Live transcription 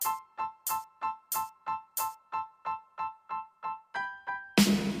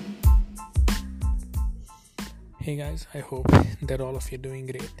Hey guys, I hope that all of you are doing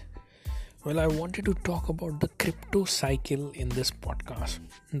great. Well, I wanted to talk about the crypto cycle in this podcast.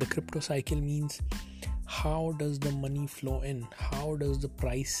 The crypto cycle means how does the money flow in? How does the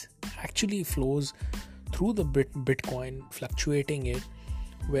price actually flows through the Bitcoin, fluctuating it,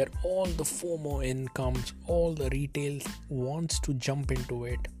 where all the FOMO in comes, all the retail wants to jump into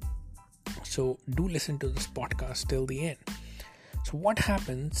it. So do listen to this podcast till the end. So what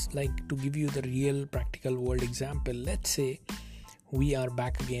happens, like to give you the real practical world example, let's say we are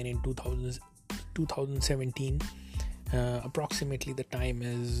back again in 2017. Approximately the time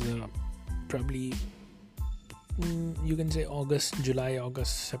is probably, you can say July,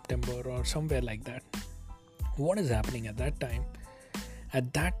 August, September or somewhere like that. What is happening at that time?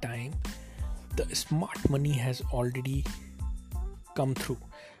 At that time, the smart money has already come through.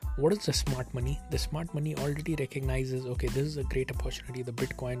 What is the smart money? The smart money already recognizes, okay, this is a great opportunity. The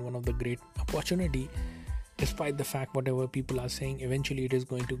Bitcoin, one of the great opportunity, despite the fact whatever people are saying, eventually it is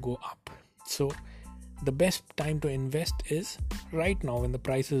going to go up. So the best time to invest is right now when the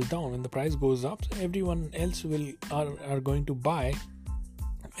price is down. When the price goes up, everyone else are going to buy,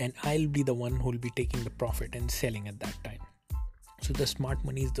 and I'll be the one who will be taking the profit and selling at that time. So the smart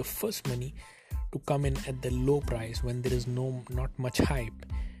money is the first money to come in at the low price when there is not much hype,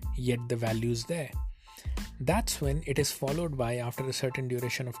 yet the value is there. That's when it is followed by, after a certain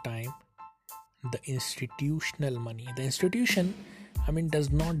duration of time, the institutional money. The institution,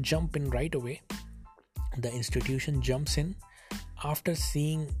 does not jump in right away. The institution jumps in after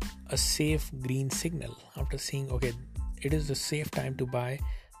seeing a safe green signal, after seeing, okay, it is a safe time to buy,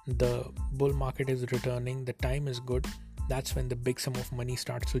 the bull market is returning, the time is good. That's when the big sum of money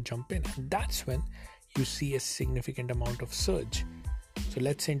starts to jump in. And that's when you see a significant amount of surge. So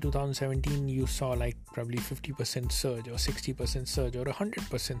let's say in 2017, you saw like probably 50% surge or 60% surge or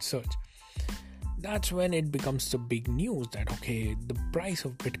 100% surge. That's when it becomes the big news that, okay, the price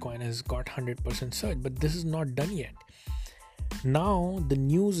of Bitcoin has got 100% surge, but this is not done yet. Now the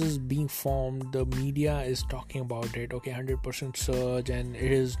news is being formed, the media is talking about it, okay, 100% surge, and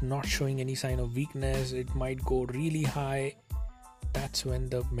it is not showing any sign of weakness, it might go really high. That's when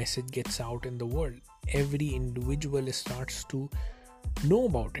the message gets out in the world. Every individual starts to know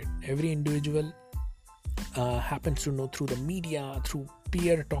about it. Every individual happens to know through the media, through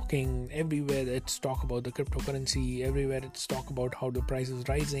peer talking. Everywhere it's talk about the cryptocurrency, everywhere it's talk about how the price is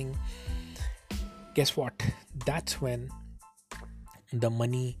rising. Guess what? That's when the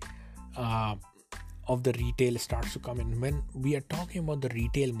money of the retail starts to come in. When we are talking about the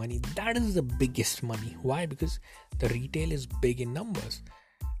retail money, that is the biggest money. Why? Because the retail is big in numbers.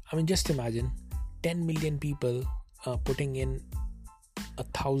 Just imagine 10 million people putting in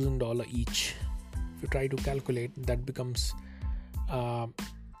 $1,000 each. If you try to calculate, that becomes $10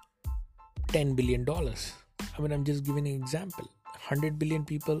 billion. I'm just giving an example. 100 billion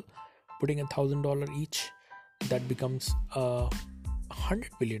people putting $1,000 each, that becomes $100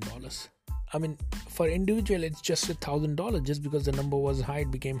 billion. For individual, it's just $1,000. Just because the number was high, it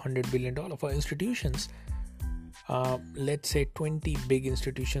became $100 billion. For institutions, let's say 20 big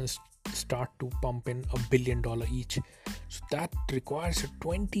institutions start to pump in $1 billion each. So that requires a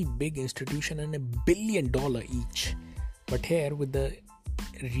 20 big institution and $1 billion each. But here with the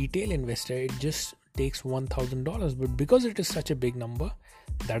retail investor, it just takes $1,000. But because it is such a big number,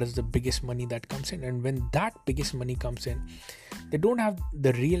 that is the biggest money that comes in. And when that biggest money comes in, they don't have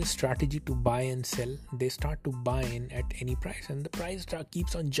the real strategy to buy and sell. They start to buy in at any price, and the price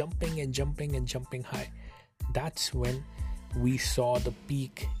keeps on jumping and jumping and jumping high. That's when we saw the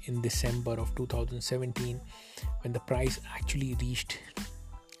peak in December of 2017, when the price actually reached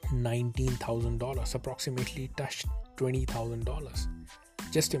 $19,000, approximately touched $20,000.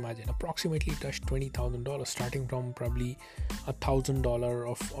 Just imagine, approximately touched $20,000, starting from probably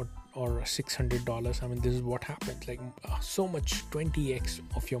 $1,000 or $600. This is what happens, like so much, 20x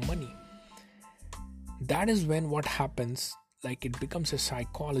of your money. That is when what happens, like it becomes a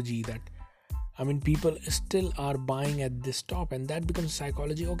psychology that, people still are buying at this top, and that becomes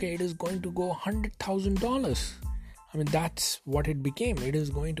psychology. Okay, it is going to go $100,000. That's what it became. It is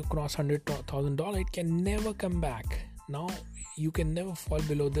going to cross $100,000. It can never come back. Now, you can never fall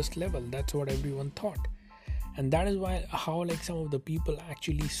below this level. That's what everyone thought. And that is why how some of the people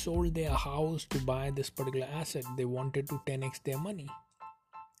actually sold their house to buy this particular asset. They wanted to 10x their money,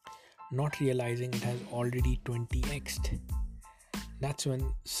 not realizing it has already 20x'd. That's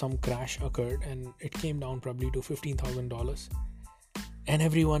when some crash occurred, and it came down probably to $15,000. And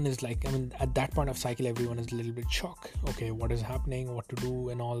everyone is like, at that point of cycle, everyone is a little bit shocked. Okay, what is happening, what to do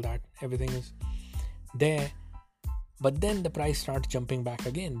and all that. Everything is there. But then the price starts jumping back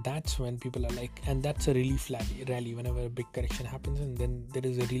again. That's when people are like, and that's a relief rally. Whenever a big correction happens and then there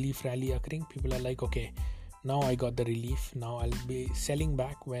is a relief rally occurring, people are like, okay, now I got the relief. Now I'll be selling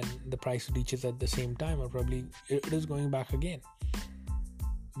back when the price reaches at the same time, or probably it is going back again.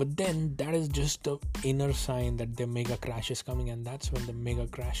 But then that is just the inner sign that the mega crash is coming, and that's when the mega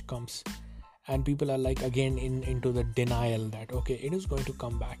crash comes. And people are like again into the denial that okay, it is going to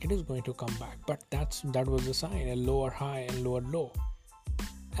come back, but that was the sign, a lower high and lower low,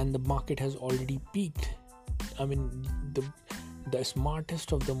 and the market has already peaked. I mean, the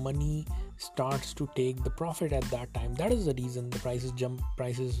smartest of the money starts to take the profit at that time. That is the reason the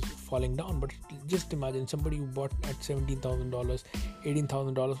prices falling down. But just imagine somebody who bought at $17,000,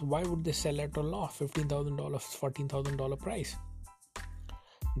 $18,000, why would they sell at a loss? $15,000, $14,000 price.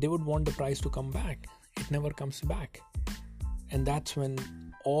 They would want the price to come back. It never comes back. And that's when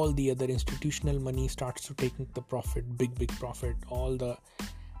all the other institutional money starts to take the profit, big profit,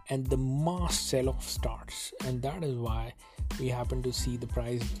 and the mass sell-off starts. And that is why we happen to see the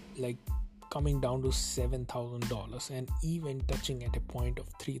price like coming down to $7,000 and even touching at a point of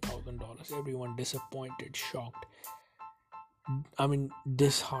 $3,000. Everyone disappointed, shocked. I mean,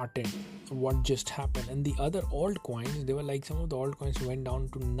 disheartened what just happened. And the other altcoins, they were like, some of the altcoins went down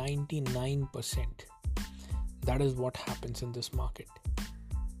to 99%. That is what happens in this market.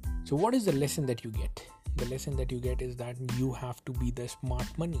 So what is the lesson that you get? The lesson that you get is that you have to be the smart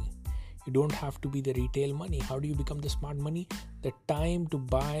money. You don't have to be the retail money. How do you become the smart money? The time to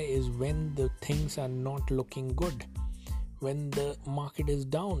buy is when the things are not looking good, when the market is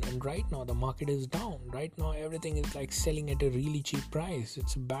down. And right now the market is down. Right now everything is like selling at a really cheap price.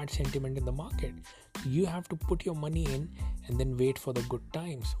 It's a bad sentiment in the market. You have to put your money in and then wait for the good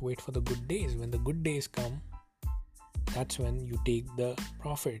times, wait for the good days. When the good days come, that's when you take the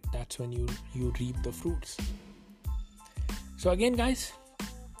profit. That's when you reap the fruits. So again, guys,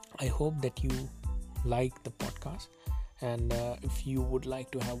 I hope that you like the podcast. And if you would like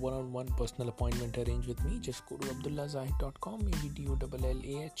to have one-on-one personal appointment arranged with me, just go to abdullahzahid.com,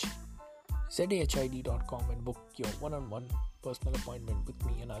 abdullahzahid.com, and book your one-on-one personal appointment with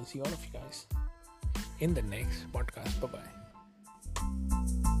me. And I'll see all of you guys in the next podcast. Bye-bye.